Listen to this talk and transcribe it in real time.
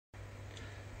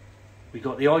We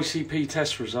got the ICP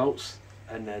test results,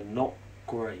 and they're not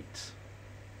great.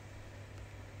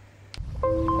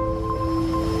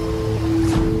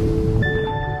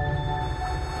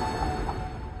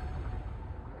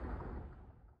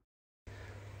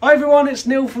 Hi everyone, it's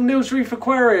Neil from Neil's Reef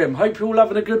Aquarium. Hope you're all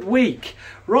having a good week.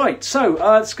 Right, so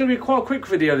it's going to be quite a quick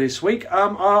video this week.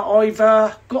 I've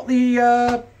got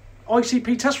the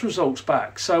ICP test results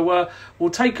back, so we'll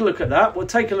take a look at that. We'll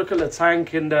take a look at the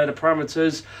tank and the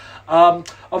parameters.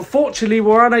 Unfortunately,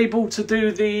 we're unable to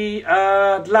do the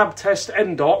lab test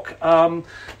NDoc.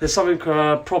 There's something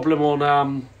problem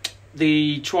on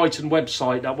the Triton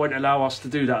website that won't allow us to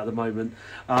do that at the moment.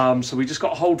 So we just got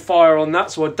to hold fire on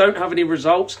that. So I don't have any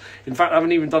results. In fact, I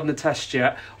haven't even done the test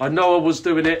yet. I know I was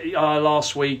doing it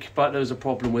last week, but there was a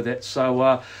problem with it.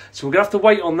 So so we're going to have to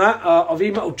wait on that. I've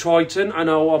emailed Triton, and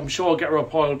I'm sure I'll get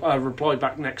a reply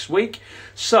back next week.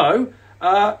 So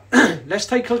let's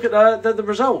take a look at the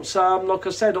results. Like I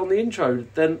said on the intro,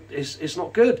 then it's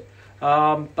not good.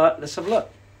 But let's have a look.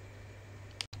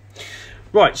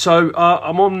 Right, so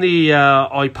I'm on the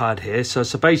iPad here.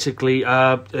 So basically,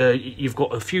 you've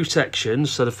got a few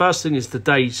sections. So the first thing is the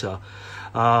data.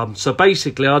 So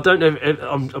basically, I don't know,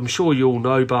 I'm sure you all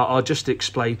know, but I'll just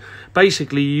explain.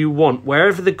 Basically, you want,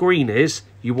 wherever the green is,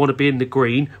 you want to be in the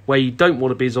green. Where you don't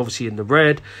want to be is obviously in the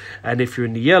red. And if you're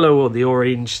in the yellow or the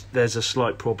orange, there's a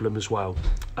slight problem as well.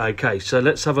 Okay, so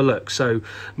let's have a look. So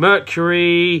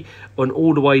Mercury and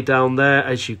all the way down there,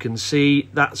 as you can see,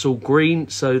 that's all green,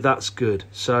 so that's good.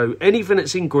 So anything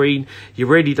that's in green, you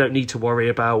really don't need to worry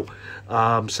about.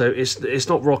 So it's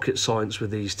not rocket science with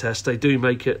these tests. They do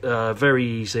make it very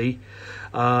easy.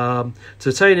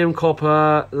 Titanium,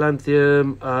 copper,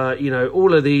 lanthanum, you know,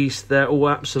 all of these, they're all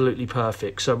absolutely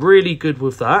perfect. So really good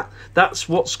with that. That's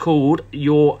what's called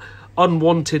your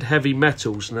unwanted heavy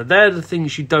metals. Now they're the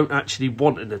things you don't actually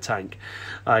want in a tank.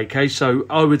 Okay, so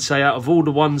I would say out of all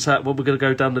the ones that, well, we're going to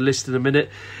go down the list in a minute,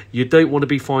 you don't want to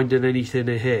be finding anything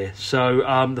in here. So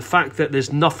the fact that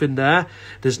there's nothing there,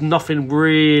 there's nothing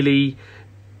really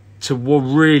to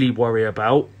really worry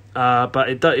about, but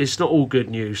it's not all good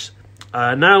news.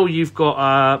 Now you've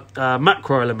got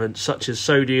macro elements such as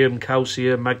sodium,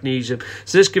 calcium, magnesium.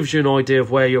 So this gives you an idea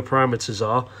of where your parameters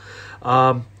are.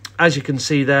 As you can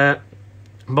see there,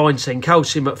 mine's saying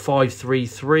calcium at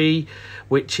 533,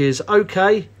 which is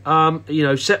okay. You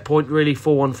know, set point really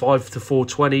 415 to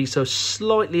 420, so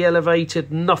slightly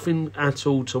elevated, nothing at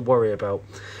all to worry about.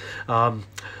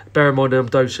 Bear in mind I'm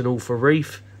dosing all for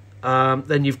Reef.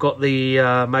 Then you've got the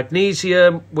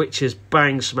magnesium, which is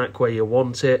bang smack where you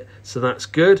want it, so that's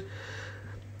good.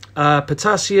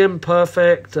 Potassium,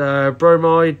 perfect.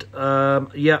 Bromide,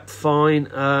 yep,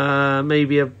 fine.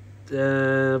 Maybe a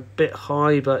bit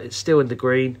high, but it's still in the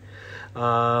green.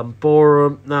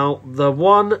 Boron, now the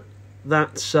one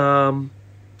that's so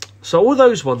all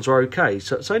those ones are okay.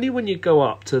 So it's only when you go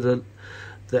up to the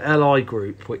Li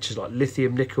group, which is like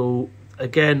lithium, nickel.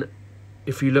 Again,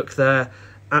 if you look there,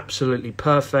 absolutely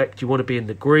perfect. You want to be in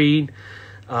the green,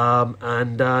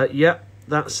 yeah,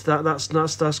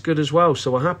 that's good as well.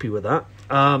 So we're happy with that.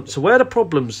 So where the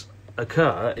problems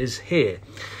occur is here.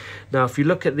 Now, if you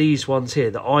look at these ones here,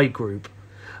 the I group,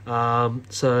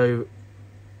 so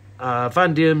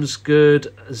vanadium's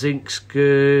good, zinc's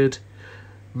good,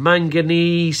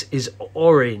 manganese is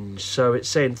orange, so it's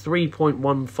saying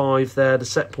 3.15 there. The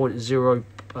set point is 0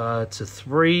 to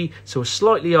 3, so we're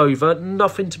slightly over,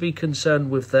 nothing to be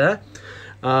concerned with there.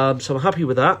 So I'm happy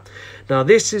with that. Now,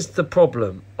 this is the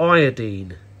problem.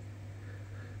 Iodine,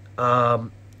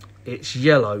 it's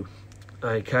yellow.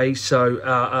 Okay,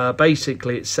 so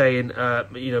basically it's saying,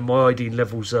 you know, my iodine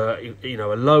levels are, you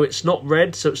know, are low. It's not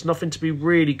red, so it's nothing to be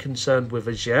really concerned with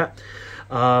as yet.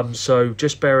 So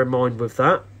just bear in mind with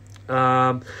that.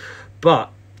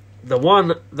 But the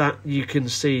one that you can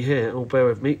see here, oh, bear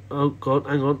with me. Oh, God,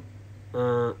 hang on.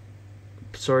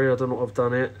 Sorry, I don't know what I've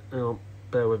done here. Hang on,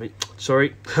 bear with me.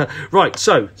 Sorry. Right,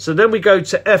 so then we go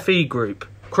to Fe group,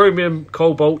 chromium,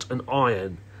 cobalt, and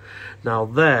iron. Now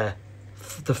there,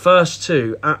 the first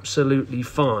two, absolutely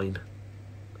fine.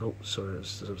 Oh, sorry,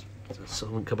 there's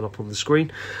something coming up on the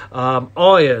screen.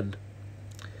 Iron,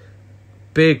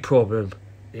 big problem.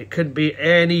 It couldn't be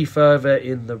any further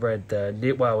in the red there.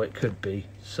 Well, it could be.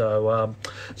 So,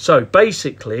 so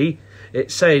basically,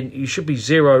 it's saying you should be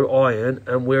 0 iron,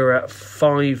 and we're at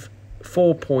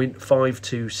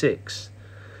 4.526.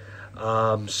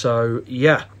 So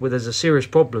yeah, well, there's a serious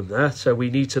problem there. So we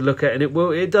need to look at, and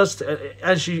it does,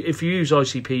 if you use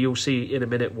ICP, you'll see in a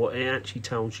minute what it actually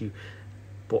tells you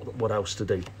what else to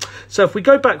do. So if we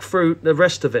go back through the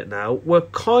rest of it now, we're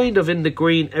kind of in the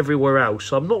green everywhere else.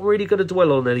 So I'm not really going to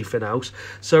dwell on anything else.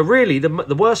 So really,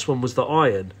 the worst one was the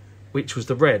iron, which was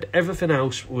the red. Everything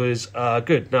else was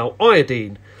good. Now,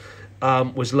 iodine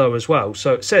was low as well.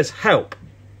 So it says help.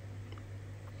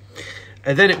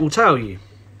 And then it will tell you.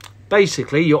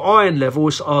 Basically, your iron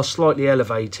levels are slightly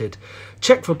elevated.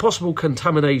 Check for possible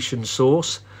contamination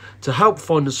source to help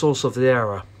find the source of the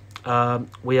error.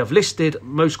 We have listed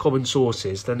most common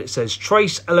sources. Then it says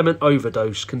trace element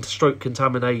overdose, stroke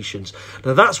contaminations.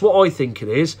 Now that's what I think it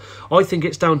is. I think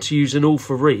it's down to using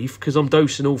Alpha Reef, because I'm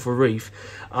dosing Alpha Reef.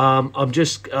 I'm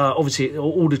just obviously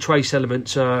all the trace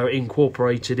elements are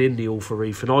incorporated in the Alpha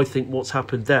Reef, and I think what's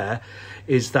happened there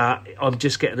is that I'm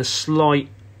just getting a slight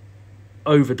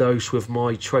overdose with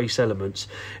my trace elements.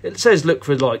 It says look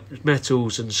for like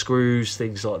metals and screws,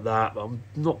 things like that. I'm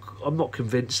not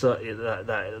convinced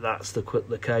that that's the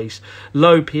case.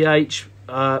 Low pH.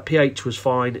 pH was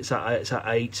fine. It's at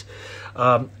 8.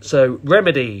 So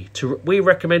remedy we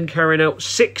recommend carrying out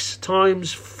 6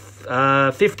 times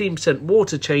 15%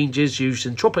 water changes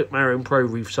using Tropic Marine Pro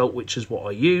Reef Salt, which is what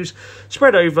I use,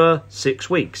 spread over 6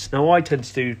 weeks. Now I tend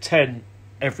to do 10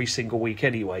 every single week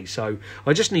anyway, so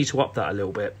I just need to up that a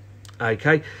little bit.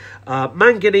 Okay,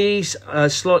 manganese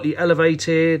slightly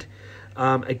elevated.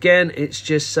 Again, it's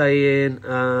just saying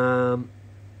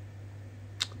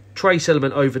trace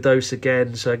element overdose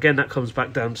again. So again, that comes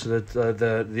back down to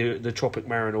the Tropic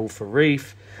Marine Alpha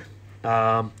Reef.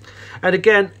 And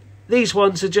again, these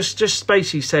ones are just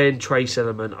basically saying trace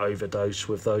element overdose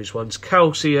with those ones.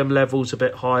 Calcium levels a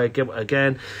bit high again.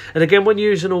 And again, when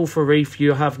using Alpha Reef,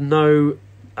 you have no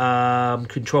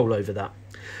control over that.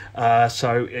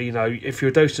 So, you know, if you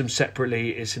dose them separately,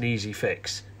 it's an easy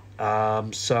fix.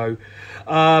 But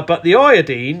the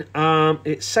iodine,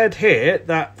 it said here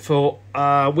that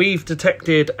we've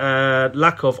detected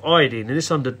lack of iodine, and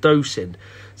it's under dosing.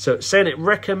 So it's saying it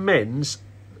recommends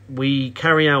we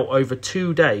carry out over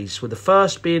 2 days, with the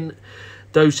first being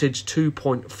dosage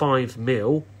 2.5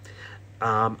 mil,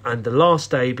 and the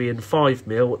last day being 5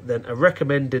 mil, then a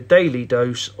recommended daily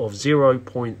dose of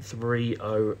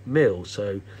 0.30 mil,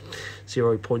 so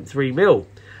 0.3 mil.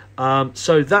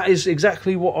 So that is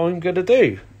exactly what I'm going to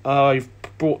do. I've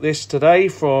brought this today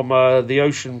from the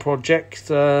Ocean Project.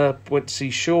 Went to see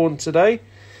Sean today.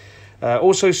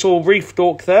 Also saw Reef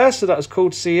Dork there, so that was cool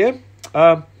to see him.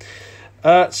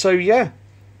 So yeah,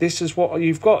 this is what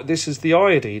you've got. This is the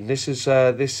iodine. This is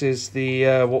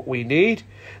the what we need,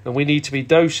 and we need to be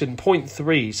dosing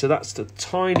 0.3. So that's the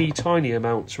tiny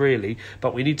amounts really.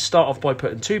 But we need to start off by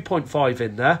putting 2.5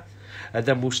 in there, and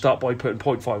then we'll start by putting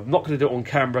 0.5. I'm not going to do it on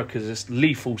camera because it's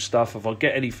lethal stuff. If I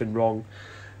get anything wrong,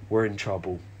 we're in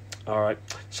trouble. All right.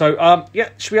 So yeah,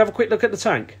 should we have a quick look at the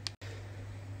tank?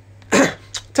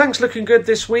 Tank's looking good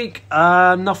this week.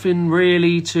 Nothing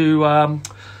really to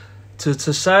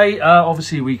say.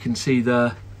 Obviously we can see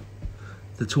the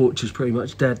torch is pretty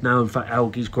much dead now. In fact,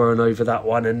 algae's growing over that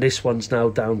one, and this one's now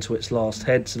down to its last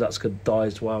head, so that's going to die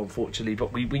as well, unfortunately.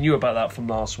 But we knew about that from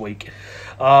last week.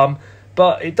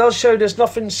 But it does show there's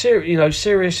nothing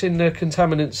serious in the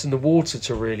contaminants in the water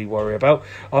to really worry about.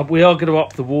 We are going to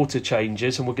up the water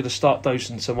changes, and we're going to start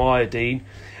dosing some iodine.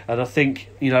 And I think,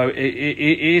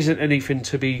 it isn't anything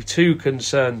to be too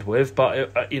concerned with. But,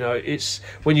 it's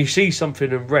when you see something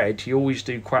in red, you always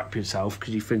do crap yourself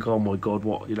because you think, oh, my God,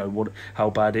 how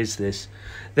bad is this?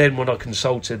 Then when I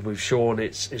consulted with Sean,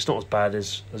 it's not as bad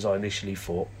as I initially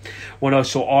thought. When I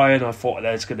saw iron, I thought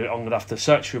I'm going to have to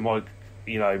search through my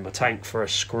tank for a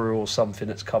screw or something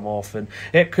that's come off, and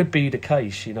it could be the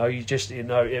case.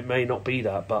 It may not be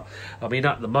that. But, I mean,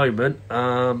 at the moment,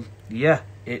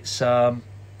 it's...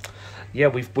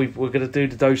 we're going to do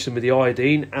the dosing with the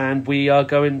iodine, and we are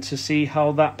going to see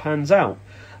how that pans out.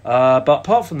 But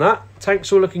apart from that,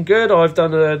 tank's all looking good. I've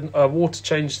done a water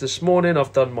change this morning.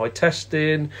 I've done my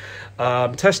testing.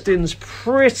 Testing's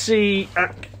pretty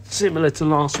similar to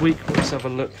last week. Let's have a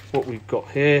look what we've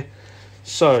got here.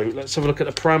 So let's have a look at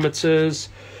the parameters.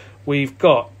 We've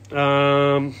got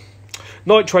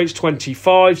nitrates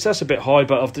 25, so that's a bit high,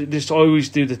 but I always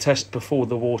do the test before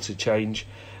the water change.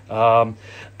 pH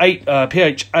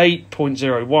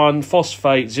 8.01,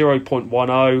 phosphate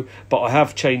 0.10, but I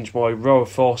have changed my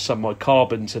Roaphos and my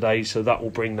carbon today, so that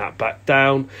will bring that back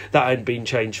down. That hadn't been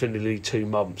changed for nearly 2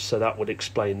 months, so that would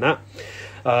explain that.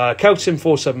 Calcium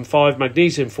 475,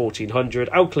 magnesium 1400,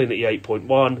 alkaline at 8.1,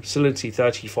 salinity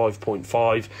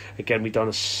 35.5. Again, we've done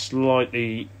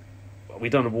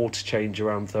a water change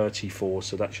around 34,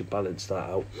 so that should balance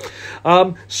that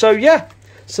out.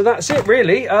 So that's it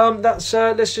really.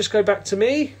 Let's just go back to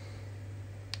me.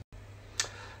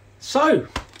 So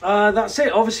That's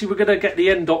it. Obviously, we're going to get the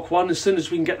NDOC one. As soon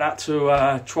as we can get that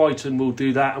to Triton, we'll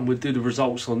do that, and we'll do the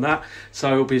results on that.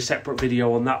 So it'll be a separate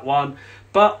video on that one.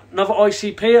 But another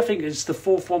ICP, I think it's the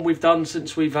 4th one we've done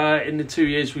since we've, in the 2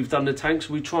 years we've done the tanks.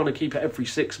 We're trying to keep it every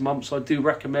 6 months. I do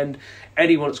recommend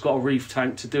anyone that's got a reef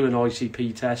tank to do an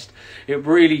ICP test. It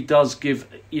really does give,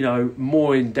 you know,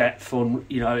 more in depth on,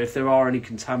 you know, if there are any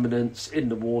contaminants in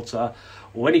the water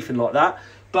or anything like that.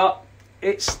 But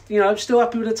it's, you know, I'm still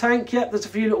happy with the tank. Yeah, there's a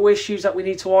few little issues that we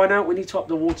need to iron out. We need to up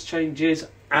the water changes,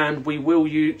 and we will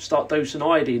start dosing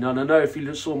iodine. And I know if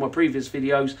you saw my previous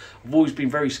videos, I've always been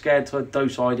very scared to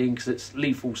dose iodine because it's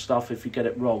lethal stuff if you get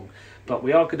it wrong. But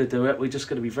we are going to do it. We're just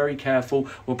going to be very careful.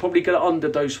 We're probably going to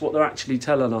underdose what they're actually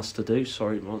telling us to do.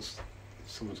 Sorry,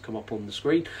 someone's come up on the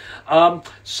screen.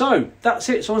 So that's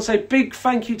it. So I want to say a big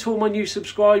thank you to all my new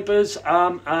subscribers.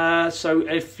 So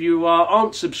if you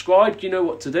aren't subscribed, you know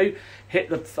what to do. Hit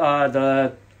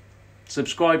the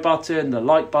subscribe button, the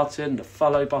like button, the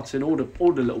follow button, all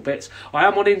the little bits. I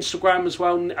am on Instagram as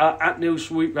well, at Neil's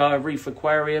Reef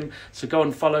Aquarium, so go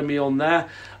and follow me on there.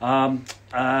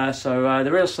 So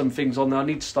there are some things on there. I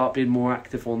need to start being more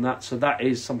active on that, so that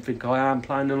is something I am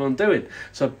planning on doing.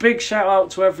 So big shout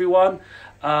out to everyone.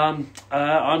 I'm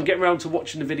getting around to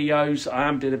watching the videos. I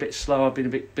am being a bit slow. I've been a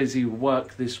bit busy with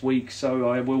work this week, so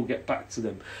I will get back to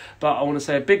them. But I want to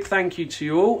say a big thank you to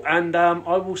you all, and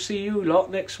I will see you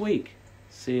lot next week.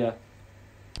 See ya.